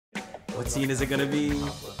What scene is it gonna be?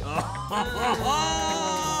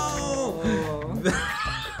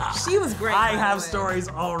 She was great. I have stories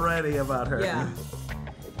already about her. Yeah.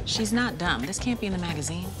 She's not dumb. This can't be in the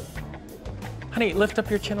magazine. Honey, lift up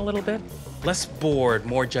your chin a little bit. Less bored,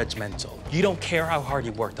 more judgmental. You don't care how hard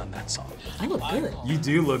you worked on that song. You look good. You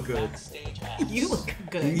do look good. You look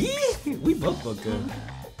good. We both look good.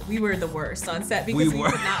 We were the worst on set because we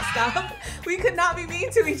could not stop. We could not be mean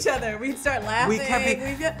to each other. We'd start laughing.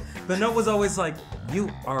 The note was always like, you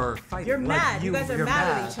are fighting. You're mad. You guys are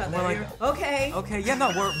mad at each other. We're like, okay. Okay, yeah,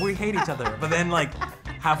 no, we hate each other. But then like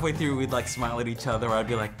halfway through, we'd like smile at each other. I'd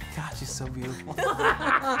be like, God, she's so beautiful.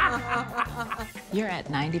 You're at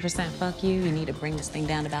 90% fuck you. You need to bring this thing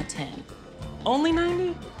down to about 10. Only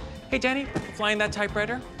 90? Hey, Jenny, flying that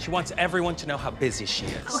typewriter? She wants everyone to know how busy she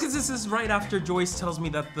is. Because this is right after Joyce tells me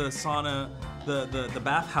that the sauna, the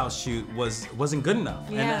bathhouse shoot wasn't good enough.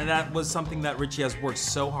 Yeah. And that was something that Richie has worked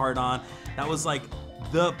so hard on. That was like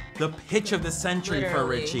the pitch of the century for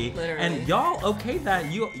Richie. Literally. And y'all okayed that.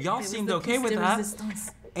 Y'all seemed okay with that.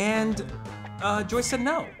 Resistance. And Joyce said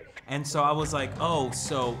no. And so I was like, oh,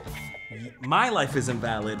 so my life isn't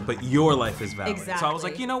valid, but your life is valid. Exactly. So I was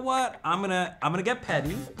like, you know what? I'm gonna get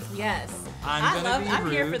petty. Yes. I'm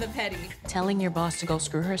here for the petty. Telling your boss to go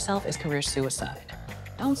screw herself is career suicide.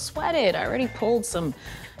 Don't sweat it. I already pulled some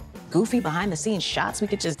goofy behind-the-scenes shots. We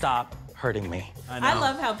could just Stop hurting me. I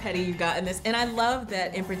love how petty you got in this. And I love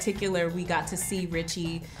that in particular, we got to see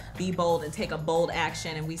Richie be bold and take a bold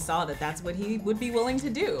action. And we saw that that's what he would be willing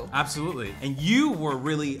to do. Absolutely. And you were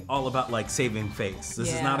really all about like saving face.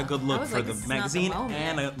 This is not a good look for the magazine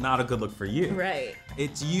and not a good look for you. Right.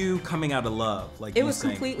 It's you coming out of love. Like it was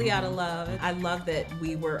completely out of love. I love that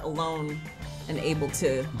we were alone and able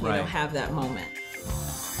to, you know, have that moment.